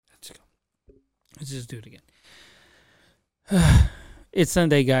Let's just do it again. It's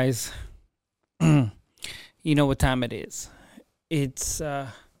Sunday, guys. You know what time it is. It's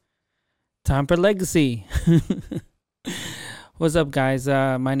time for legacy. What's up, guys?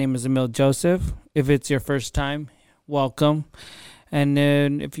 My name is Emil Joseph. If it's your first time, welcome. And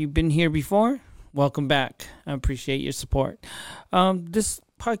then if you've been here before, welcome back. I appreciate your support. This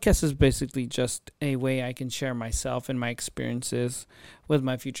podcast is basically just a way I can share myself and my experiences with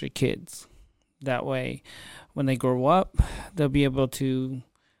my future kids. That way, when they grow up, they'll be able to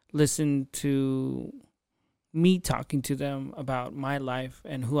listen to me talking to them about my life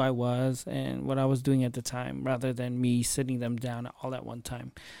and who I was and what I was doing at the time, rather than me sitting them down all at one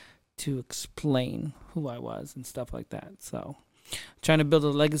time to explain who I was and stuff like that. So, trying to build a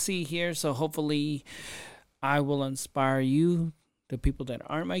legacy here. So, hopefully, I will inspire you, the people that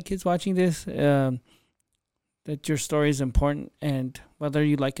aren't my kids watching this. That your story is important, and whether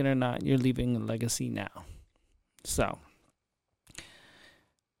you like it or not, you're leaving a legacy now. So,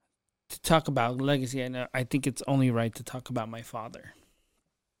 to talk about legacy, I think it's only right to talk about my father.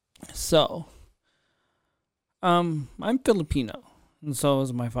 So, I'm Filipino, and so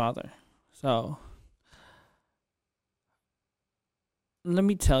is my father. So, let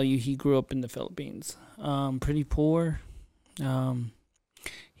me tell you, he grew up in the Philippines. Pretty poor. Um,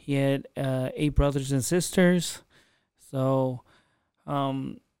 he had 8 brothers and sisters, so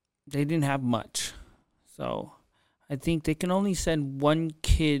they didn't have much. So I think they can only send one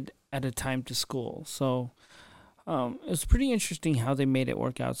kid at a time to school. So it was pretty interesting how they made it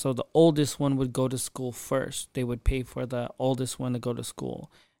work out. So the oldest one would go to school first. They would pay for the oldest one to go to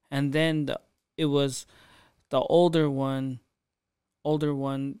school, and then it was the older one.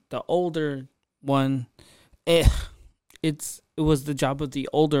 Eh, it was the job of the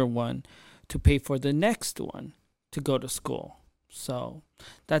older one to pay for the next one to go to school. So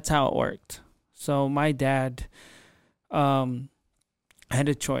that's how it worked. So my dad had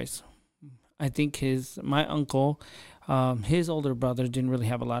a choice. I think my uncle, his older brother didn't really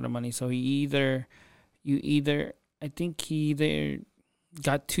have a lot of money, so I think he either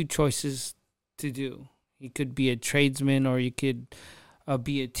got two choices to do. He could be a tradesman, or you could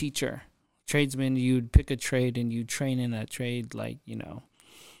be a teacher. Tradesman, you'd pick a trade and you train in that trade, like you know,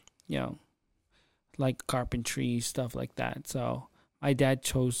 like carpentry, stuff like that. So my dad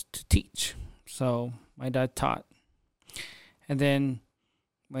chose to teach. So my dad taught, and then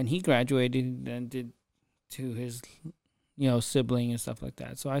when he graduated, he then did to his sibling and stuff like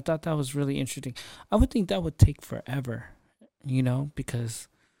that. So I thought that was really interesting. I would think that would take forever, because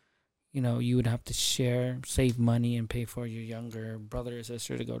you would have to save money, and pay for your younger brother or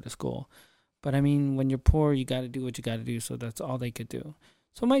sister to go to school. But I mean, when you're poor, you got to do what you got to do. So that's all they could do.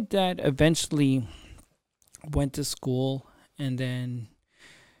 So my dad eventually went to school, and then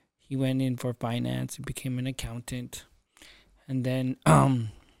he went in for finance and became an accountant. And then I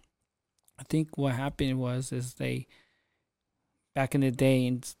think what happened is they, back in the day,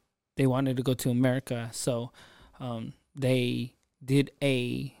 and they wanted to go to America. So they did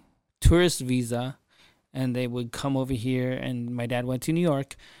a tourist visa, and they would come over here. And my dad went to New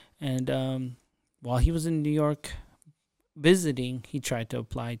York, and while he was in New York visiting, he tried to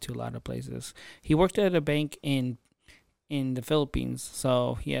apply to a lot of places. He worked at a bank in the Philippines,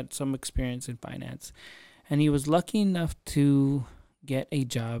 so he had some experience in finance. And he was lucky enough to get a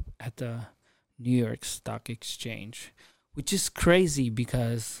job at the New York Stock Exchange, which is crazy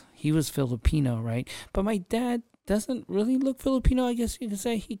because he was Filipino, right? But my dad doesn't really look Filipino. I guess you could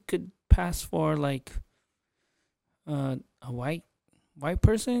say he could pass for like a white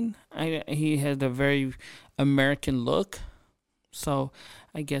person. He had a very American look, so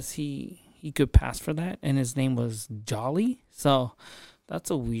I guess he could pass for that. And his name was Jolly, so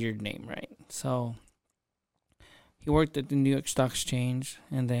that's a weird name, right? So he worked at the New York Stock Exchange,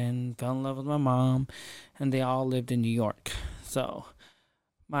 and then fell in love with my mom, and they all lived in New York. So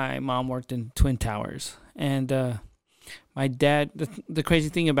my mom worked in Twin Towers, and my dad. The crazy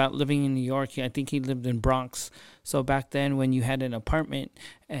thing about living in New York, I think he lived in Bronx. So back then, when you had an apartment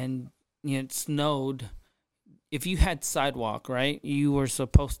and it snowed, if you had sidewalk, right, you were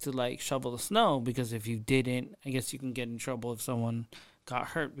supposed to like shovel the snow, because if you didn't, I guess you can get in trouble if someone got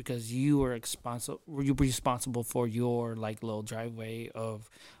hurt, because you were responsible for your like little driveway of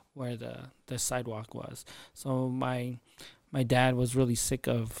where the sidewalk was. So my dad was really sick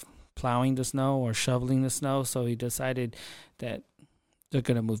of plowing the snow or shoveling the snow, so he decided that they're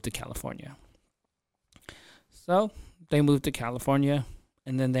gonna move to California. So they moved to California,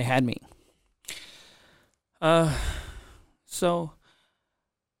 and then they had me. Uh, so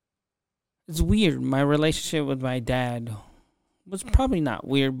it's weird. My relationship with my dad was probably not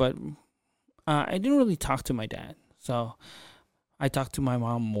weird, but I didn't really talk to my dad. So I talked to my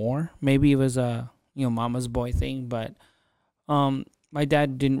mom more. Maybe it was a mama's boy thing, but my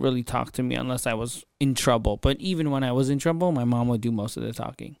dad didn't really talk to me unless I was in trouble. But even when I was in trouble, my mom would do most of the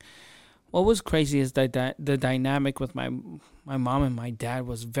talking. What was crazy is that the dynamic with my mom and my dad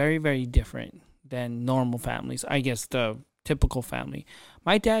was very, very different than normal families. I guess the typical family.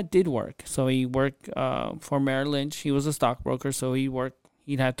 My dad did work, so he worked for Merrill Lynch. He was a stockbroker, so he worked.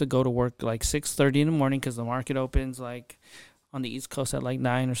 He'd have to go to work like 6:30 in the morning because the market opens like on the East Coast at like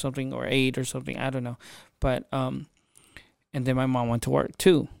 9 or something, or 8 or something. I don't know, but and then my mom went to work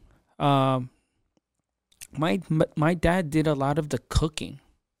too. Um, my dad did a lot of the cooking.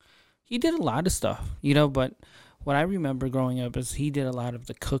 He did a lot of stuff, but what I remember growing up is he did a lot of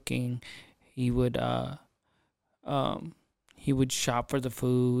the cooking. He would um he would shop for the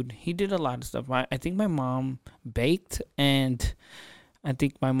food. He did a lot of stuff. I think my mom baked, and I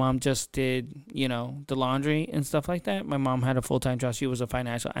think my mom just did, the laundry and stuff like that. My mom had a full-time job. She was a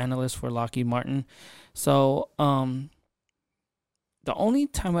financial analyst for Lockheed Martin. So, the only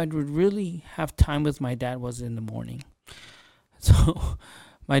time I would really have time with my dad was in the morning. So,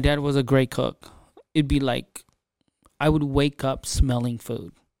 my dad was a great cook. It'd be like I would wake up smelling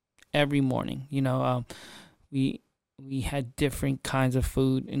food every morning. We we had different kinds of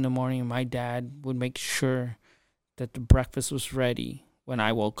food in the morning, and my dad would make sure that the breakfast was ready when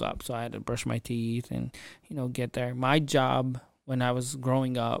I woke up. So I had to brush my teeth and get there. My job when I was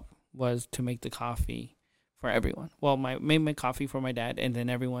growing up was to make the coffee for everyone. Well, my made my coffee for my dad, and then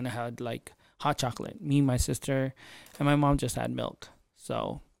everyone had like hot chocolate. Me, my sister, and my mom just had milk.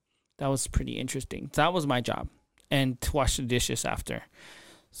 So that was pretty interesting. That was my job, and to wash the dishes after.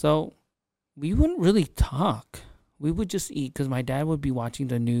 So we wouldn't really talk. We would just eat because my dad would be watching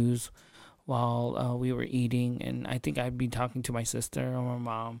the news while we were eating, and I think I'd be talking to my sister or my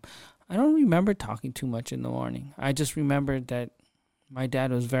mom. I don't remember talking too much in the morning. I just remembered that my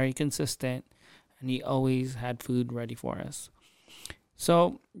dad was very consistent, and he always had food ready for us.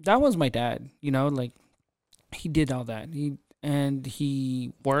 So that was my dad. Like he did all that.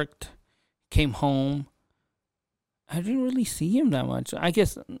 He worked, came home. I didn't really see him that much. I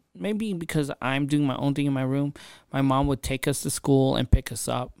guess maybe because I'm doing my own thing in my room, my mom would take us to school and pick us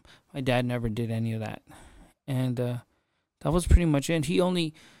up. My dad never did any of that, and that was pretty much it. He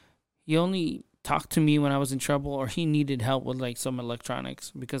only talked to me when I was in trouble or he needed help with like some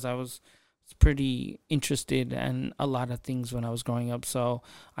electronics because I was pretty interested in a lot of things when I was growing up. So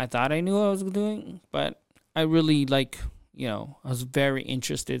I thought I knew what I was doing, but I really I was very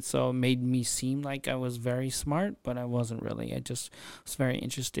interested. So it made me seem like I was very smart, but I wasn't really. I just was very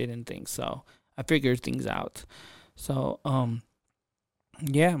interested in things. So I figured things out. So,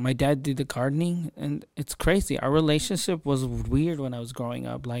 yeah, my dad did the gardening, and it's crazy. Our relationship was weird when I was growing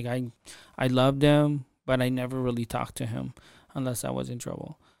up. Like I loved him, but I never really talked to him unless I was in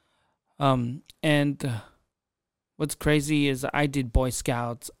trouble. And what's crazy is I did Boy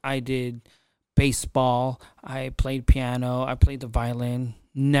Scouts, I did baseball, I played piano, I played the violin.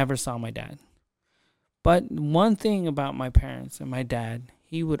 Never saw my dad. But one thing about my parents and my dad,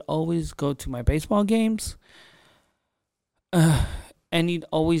 he would always go to my baseball games. Uh, and he'd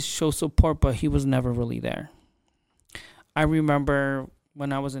always show support, but he was never really there. I remember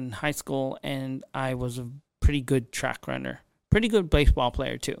when I was in high school and I was a pretty good track runner, pretty good baseball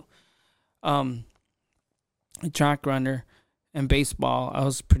player too. Um, a track runner and baseball, I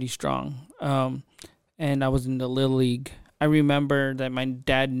was pretty strong. And I was in the little league. I remember that my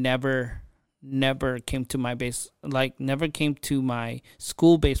dad never came to my never came to my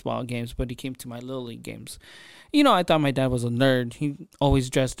school baseball games, but he came to my little league games. I thought my dad was a nerd. He always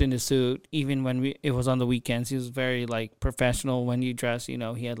dressed in a suit, even when it was on the weekends. He was very like professional when he dressed. He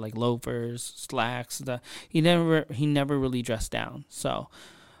had like loafers, slacks. He never really dressed down. So,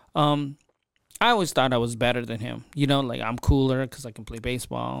 I always thought I was better than him. Like I'm cooler because I can play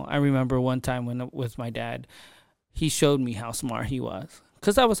baseball. I remember one time when with my dad, he showed me how smart he was.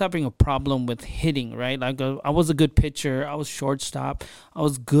 Because I was having a problem with hitting, right? Like I was a good pitcher. I was shortstop. I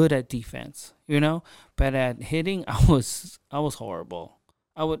was good at defense, But at hitting, I was horrible.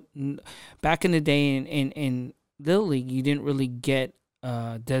 Back in the day in Little League, you didn't really get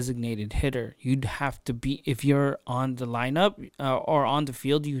a designated hitter. You'd have to be, if you're on the lineup or on the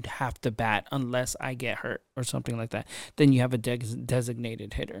field, you'd have to bat unless I get hurt or something like that. Then you have a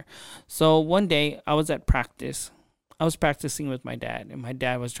designated hitter. So one day I was at practice. I was practicing with my dad, and my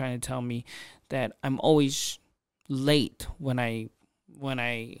dad was trying to tell me that I'm always late when I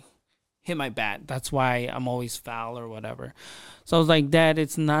hit my bat. That's why I'm always foul or whatever. So I was like, Dad,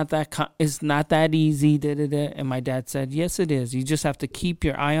 it's not that easy. Da, da, da. And my dad said, yes, it is. You just have to keep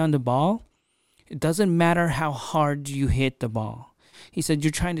your eye on the ball, It doesn't matter how hard you hit the ball. He said,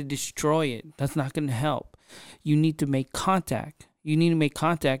 you're trying to destroy it. That's not going to help. You need to make contact. You need to make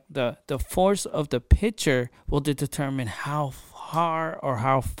contact. The force of the pitcher will determine how far or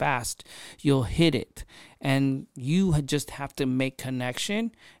how fast you'll hit it. And you just have to make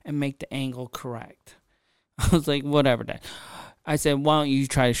connection and make the angle correct. I was like, whatever that. I said, why don't you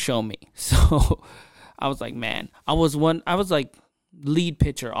try to show me? So I was like, man, I was like lead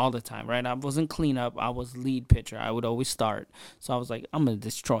pitcher all the time, right? I wasn't cleanup. I was lead pitcher. I would always start. So I was like, I'm going to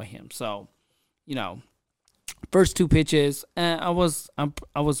destroy him. So, first two pitches, I was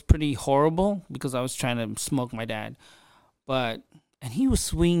pretty horrible because I was trying to smoke my dad. And he was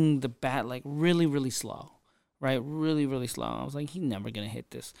swinging the bat like really, really slow, right? Really, really slow. I was like, he's never going to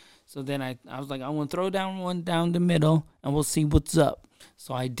hit this. So then I was like, I'm going to throw down one down the middle and we'll see what's up.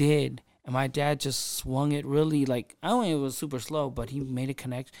 So I did. And my dad just swung it really like, I don't think it was super slow, but he made a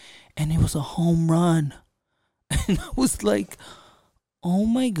connect. And it was a home run. And I was like, oh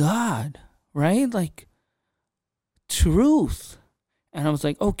my God, right? Like, truth. And I was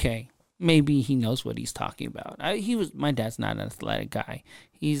like, okay, maybe he knows what he's talking about. My dad's not an athletic guy.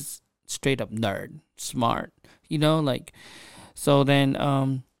 He's straight up nerd, smart, so then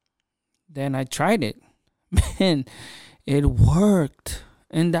I tried it. Man, it worked.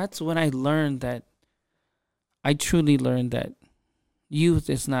 And that's when I truly learned that youth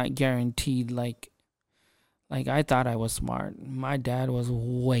is not guaranteed. Like I thought I was smart. My dad was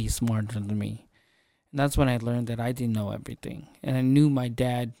way smarter than me. And that's when I learned that I didn't know everything. And I knew my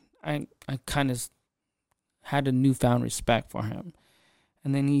dad, I kind of had a newfound respect for him.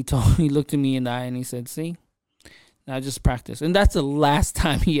 And then he looked at me in the eye and he said, see, now just practice. And that's the last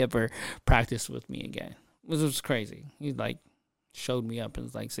time he ever practiced with me again. It was crazy. He showed me up and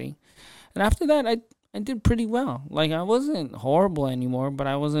was like, see. And after that, I did pretty well. Like, I wasn't horrible anymore, but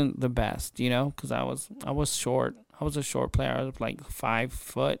I wasn't the best, because I was short. I was a short player. I was like 5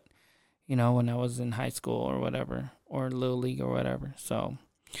 foot. When I was in high school or whatever, or little league or whatever. So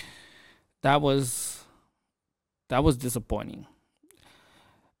that was disappointing.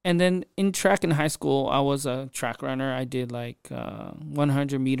 And then in track in high school, I was a track runner. I did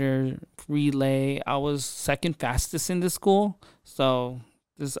 100-meter relay. I was second fastest in the school. So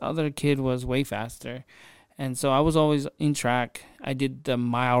this other kid was way faster. And so I was always in track. I did the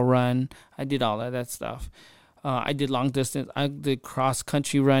mile run. I did all that stuff. I did long distance. I did cross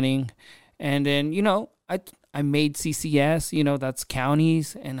country running. And then, I made CCS, that's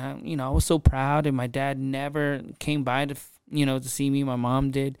counties. And, I was so proud. And my dad never came by to see me. My mom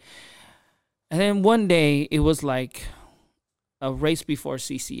did. And then one day it was like a race before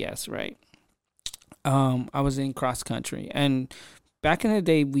CCS, right? I was in cross country. And back in the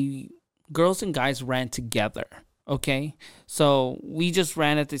day, girls and guys ran together. Okay, so we just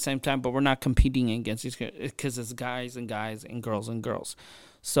ran at the same time, but we're not competing against each other because it's guys and guys and girls.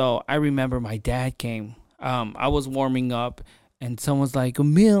 So I remember my dad came. I was warming up, and someone's like,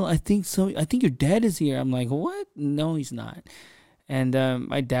 "Emil, I think so. I think your dad is here." I'm like, "What? No, he's not." And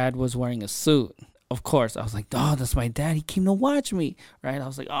my dad was wearing a suit. Of course, I was like, "Oh, that's my dad. He came to watch me." Right? I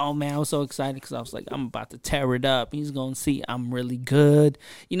was like, "Oh man," I was so excited because I was like, "I'm about to tear it up. He's gonna see I'm really good."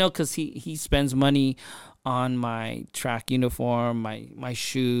 Because he spends money on my track uniform, my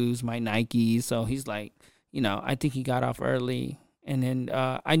shoes, my Nikes. So he's like, I think he got off early. And then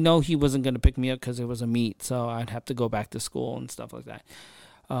I know he wasn't going to pick me up because it was a meet. So I'd have to go back to school and stuff like that.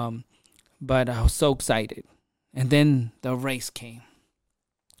 But I was so excited. And then the race came.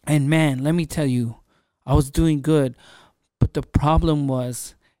 And man, let me tell you, I was doing good. But the problem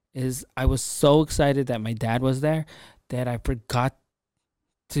is I was so excited that my dad was there that I forgot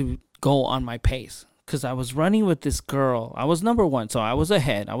to go on my pace. Because I was running with this girl. I was number 1, so I was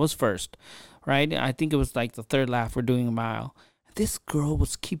ahead. I was first, right? I think it was like the third lap we're doing a mile. This girl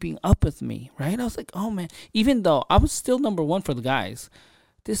was keeping up with me, right? I was like, oh, man. Even though I was still number 1 for the guys,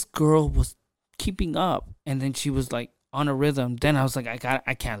 this girl was keeping up. And then she was like on a rhythm. Then I was like,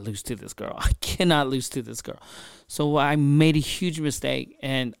 I can't lose to this girl. I cannot lose to this girl. So I made a huge mistake.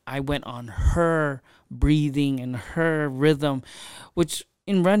 And I went on her breathing and her rhythm, which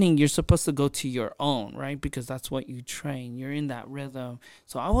in running, you're supposed to go to your own, right? Because that's what you train. You're in that rhythm.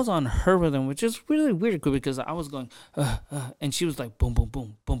 So I was on her rhythm, which is really weird because I was going, and she was like, boom, boom,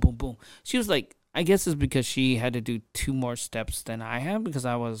 boom, boom, boom, boom. She was like, I guess it's because she had to do 2 more steps than I have because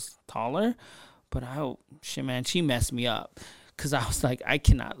I was taller. But she messed me up because I was like, I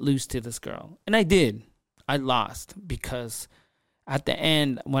cannot lose to this girl. And I did. I lost because at the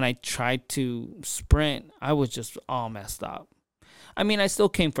end, when I tried to sprint, I was just all messed up. I mean, I still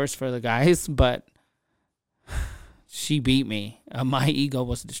came first for the guys, but she beat me. My ego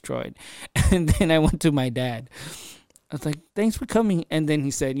was destroyed. And then I went to my dad. I was like, thanks for coming. And then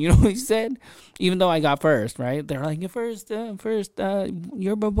he said, you know what he said? Even though I got first, right? They're like, you're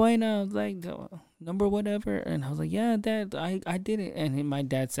Babuena. I was like, number whatever. And I was like, yeah, Dad, I did it. And my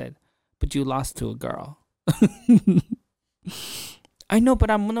dad said, but you lost to a girl. I know, but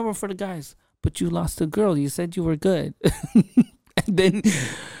I'm number for the guys. But you lost to a girl. You said you were good. And then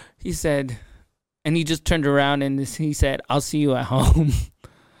he said, and he just turned around and he said, I'll see you at home.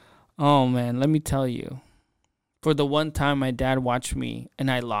 Oh, man, let me tell you. For the one time my dad watched me and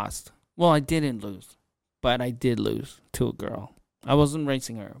I lost. Well, I didn't lose, but I did lose to a girl. I wasn't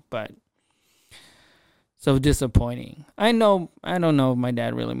racing her, but so disappointing. I don't know if my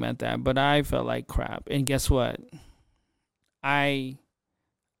dad really meant that, but I felt like crap. And guess what? I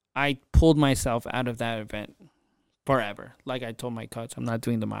pulled myself out of that event forever. Like I told my coach, I'm not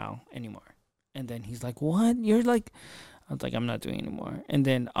doing the mile anymore. And then he's like, what? You're like... I was like, I'm not doing it anymore. And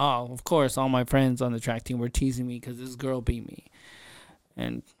then, of course, all my friends on the track team were teasing me because this girl beat me.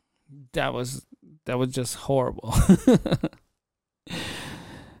 And that was just horrible.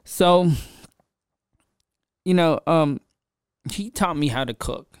 So, he taught me how to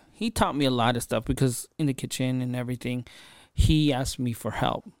cook. He taught me a lot of stuff because in the kitchen and everything, he asked me for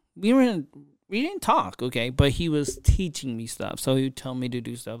help. We didn't talk, okay, but he was teaching me stuff. So he would tell me to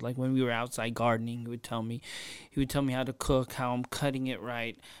do stuff. Like when we were outside gardening, he would tell me how to cook, how I'm cutting it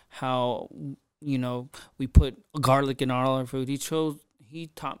right, how, we put garlic in all our food. He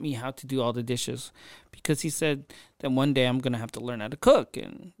taught me how to do all the dishes because he said that one day I'm going to have to learn how to cook.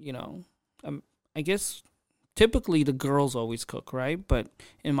 And, I guess typically the girls always cook, right? But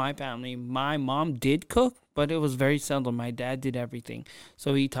in my family, my mom did cook, but it was very seldom. My dad did everything.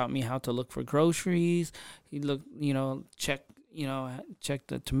 So he taught me how to look for groceries. He check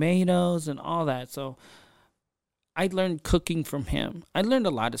the tomatoes and all that. So I learned cooking from him. I learned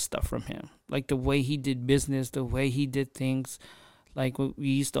a lot of stuff from him, like the way he did business, the way he did things. Like we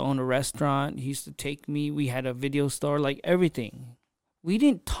used to own a restaurant. He used to take me. We had a video store, like everything. We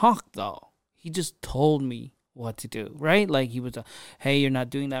didn't talk though. He just told me what to do, right? Like he was hey, you're not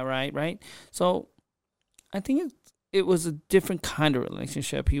doing that right? So I think it was a different kind of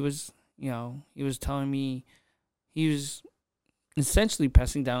relationship. He was telling me, he was essentially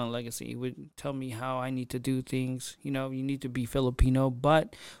passing down a legacy. He would tell me how I need to do things. You need to be Filipino,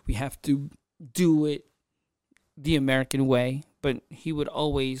 but we have to do it the American way. But he would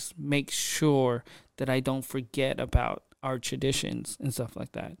always make sure that I don't forget about our traditions and stuff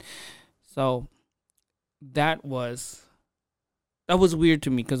like that. So that was weird to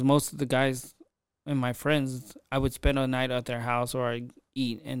me because most of the guys and my friends, I would spend a night at their house or I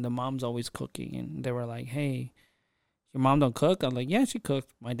eat, and the mom's always cooking. And they were like, hey, your mom don't cook? I'm like, yeah, she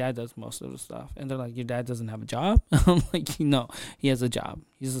cooks. My dad does most of the stuff. And they're like, your dad doesn't have a job? I'm like, no, he has a job.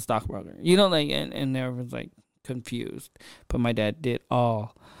 He's a stockbroker. And everyone's like confused. But my dad did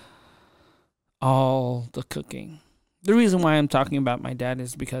all the cooking. The reason why I'm talking about my dad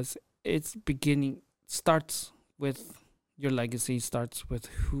is because starts with your legacy, starts with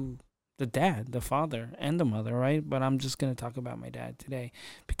who the dad, the father, and the mother, right? But I'm just going to talk about my dad today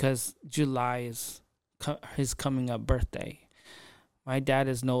because July is his coming up birthday. My dad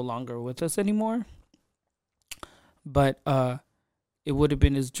is no longer with us anymore, but it would have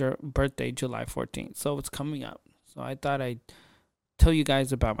been his birthday, July 14th. So it's coming up. So I thought I'd tell you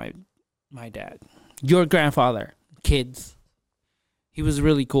guys about my dad. Your grandfather, kids. He was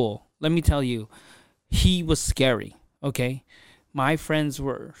really cool. Let me tell you, he was scary, okay? My friends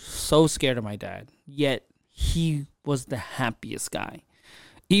were so scared of my dad, yet he was the happiest guy.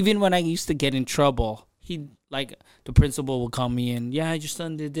 Even when I used to get in trouble, the principal would call me in, yeah, your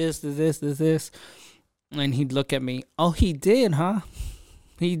son did this. And he'd look at me, oh, he did, huh?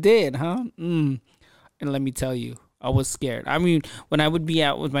 He did, huh? And let me tell you, I was scared. I mean, when I would be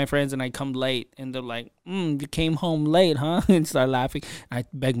out with my friends and I come late and they're like, you came home late, huh? And start laughing. I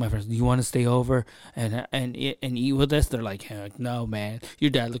beg my friends, do you want to stay over and eat with us? They're like, heck no, man.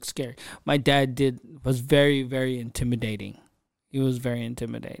 Your dad looks scary. My dad was very, very intimidating. He was very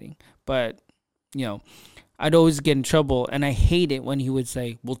intimidating. But, I'd always get in trouble. And I hate it when he would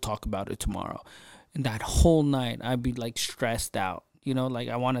say, we'll talk about it tomorrow. And that whole night, I'd be like stressed out.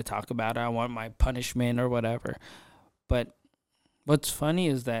 I want to talk about it. I want my punishment or whatever. But what's funny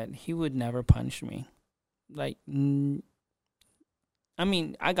is that he would never punish me. I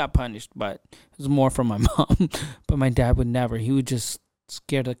got punished, but it was more from my mom. But my dad would never. He would just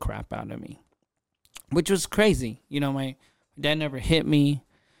scare the crap out of me, which was crazy. My dad never hit me.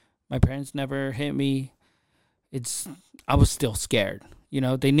 My parents never hit me. I was still scared.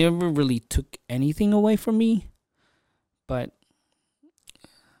 They never really took anything away from me. But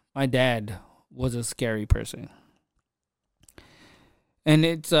my dad was a scary person. And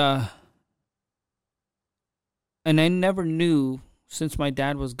and I never knew, since my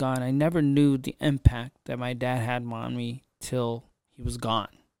dad was gone, I never knew the impact that my dad had on me till he was gone.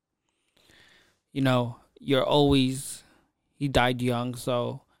 You know, you're always, he died young,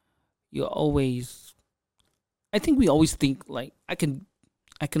 so you always, I think we always think like I can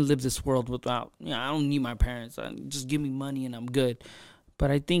live this world without, I don't need my parents. Just give me money and I'm good. But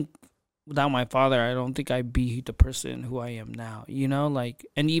I think without my father, I don't think I'd be the person who I am now. Like,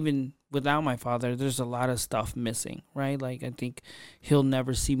 and even without my father, there's a lot of stuff missing, right? Like, I think he'll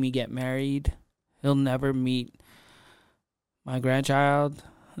never see me get married. He'll never meet my grandchild.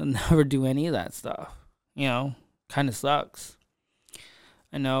 He'll never do any of that stuff. Kind of sucks.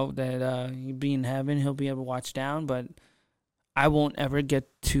 I know that he'll be in heaven. He'll be able to watch down, but I won't ever get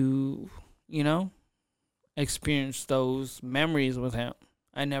to, experience those memories with him.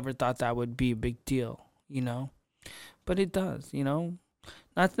 I never thought that would be a big deal. But it does.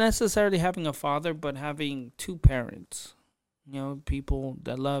 Not necessarily having a father, but having two parents, people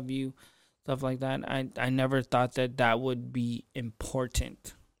that love you, stuff like that. I never thought that would be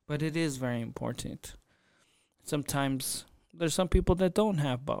important, but it is very important. Sometimes there's some people that don't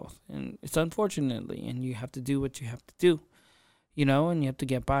have both, and it's unfortunately, and you have to do what you have to do, and you have to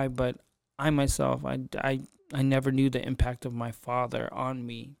get by. But I myself, I never knew the impact of my father on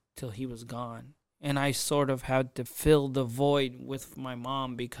me till he was gone. And I sort of had to fill the void with my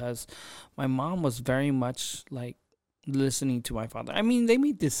mom, because my mom was very much like listening to my father. I mean, they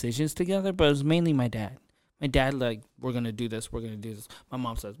made decisions together, but it was mainly my dad. My dad, like, we're going to do this, we're going to do this. My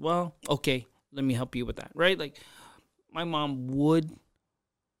mom says, well, okay, let me help you with that, right? Like, my mom would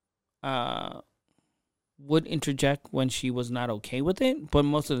interject when she was not okay with it, but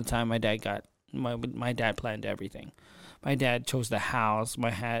most of the time my dad planned everything. My dad chose the house.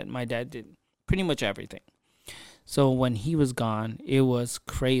 My dad did pretty much everything. So when he was gone, it was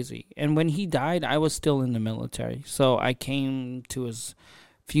crazy. And when he died, I was still in the military. So I came to his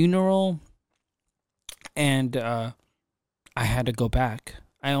funeral, and I had to go back.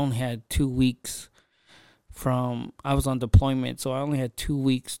 I only had 2 weeks I was on deployment, so I only had 2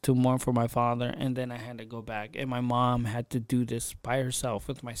 weeks to mourn for my father, and then I had to go back. And my mom had to do this by herself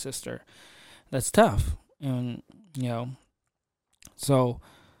with my sister. That's tough. And, so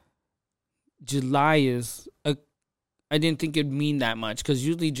July I didn't think it'd mean that much, because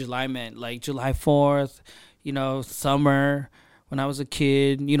usually July meant like July 4th, summer. When I was a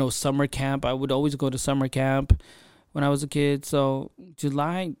kid, summer camp. I would always go to summer camp when I was a kid. So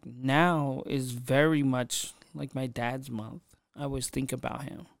July now is very much like my dad's month. I always think about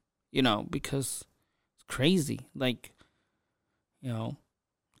him, because it's crazy. Like,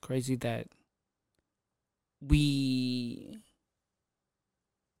 crazy that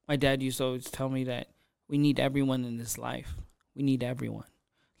my dad used to always tell me that we need everyone in this life. We need everyone.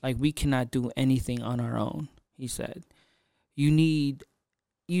 Like, we cannot do anything on our own, he said. You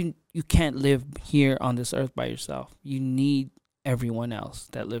can't live here on this earth by yourself. You need everyone else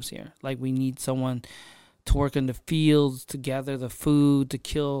that lives here. Like, we need someone to work in the fields, to gather the food, to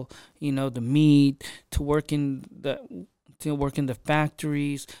kill, the meat, to work in the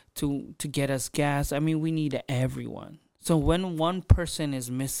factories, to get us gas. I mean, we need everyone. So when one person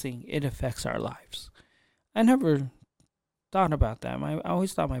is missing, it affects our lives. I never thought about that. I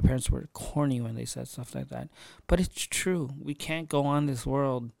always thought my parents were corny when they said stuff like that. But it's true. We can't go on this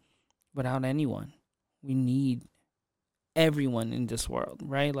world without anyone. We need everyone in this world,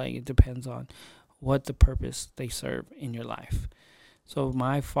 right? Like, it depends on what the purpose they serve in your life. So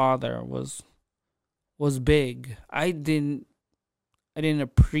my father was big. I didn't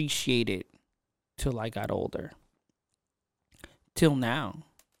appreciate it till I got older. Till now,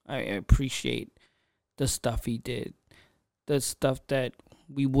 I appreciate the stuff he did. The stuff that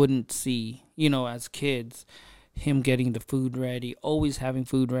we wouldn't see, as kids. Him getting the food ready, always having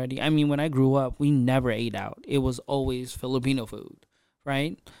food ready. I mean, when I grew up, we never ate out. It was always Filipino food,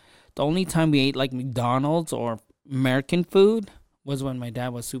 right? The only time we ate like McDonald's or American food was when my dad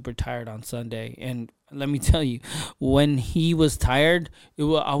was super tired on Sunday. And let me tell you, when he was tired,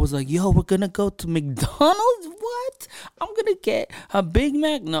 I was like, yo, we're going to go to McDonald's? What? I'm going to get a Big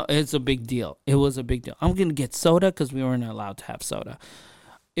Mac? No, it's a big deal. It was a big deal. I'm going to get soda, because we weren't allowed to have soda.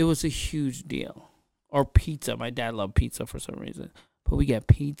 It was a huge deal. Or pizza. My dad loved pizza for some reason. But we get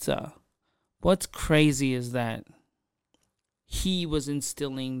pizza. What's crazy is that he was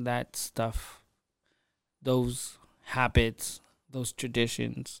instilling that stuff, those habits, those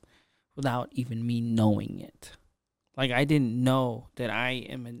traditions, without even me knowing it. Like, I didn't know that I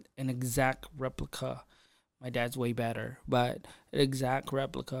am an exact replica My dad's way better, but an exact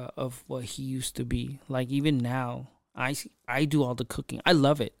replica of what he used to be. Like even now, I do all the cooking. I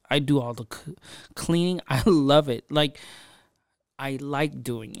love it. I do all the cleaning. I love it. Like I like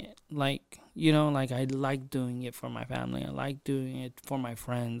doing it. Like, like I like doing it for my family. I like doing it for my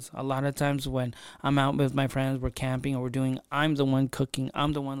friends. A lot of times when I'm out with my friends, we're camping or I'm the one cooking.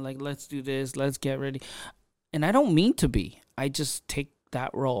 I'm the one like, let's do this, let's get ready. And I don't mean to be. I just take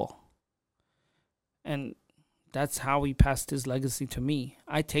that role. And that's how he passed his legacy to me.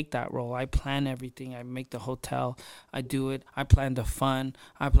 I take that role. I plan everything. I make the hotel. I do it. I plan the fun.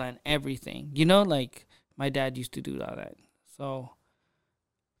 I plan everything. Like my dad used to do all that. So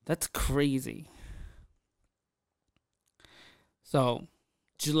that's crazy. So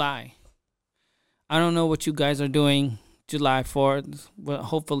July. I don't know what you guys are doing July 4th, but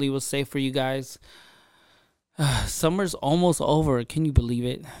hopefully it was safe for you guys. Summer's almost over. Can you believe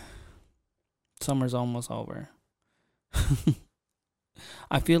it? Summer's almost over.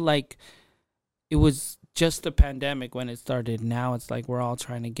 I feel like it was just the pandemic when it started. Now it's like we're all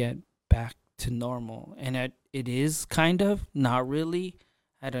trying to get back to normal. And it is kind of, not really.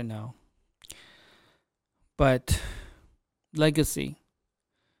 I don't know. But legacy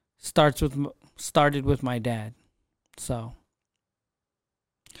started with my dad. So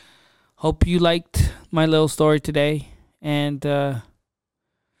hope you liked my little story today, and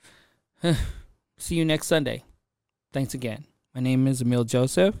see you next Sunday. Thanks again. My name is Emil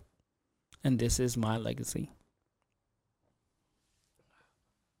Joseph, and this is my legacy.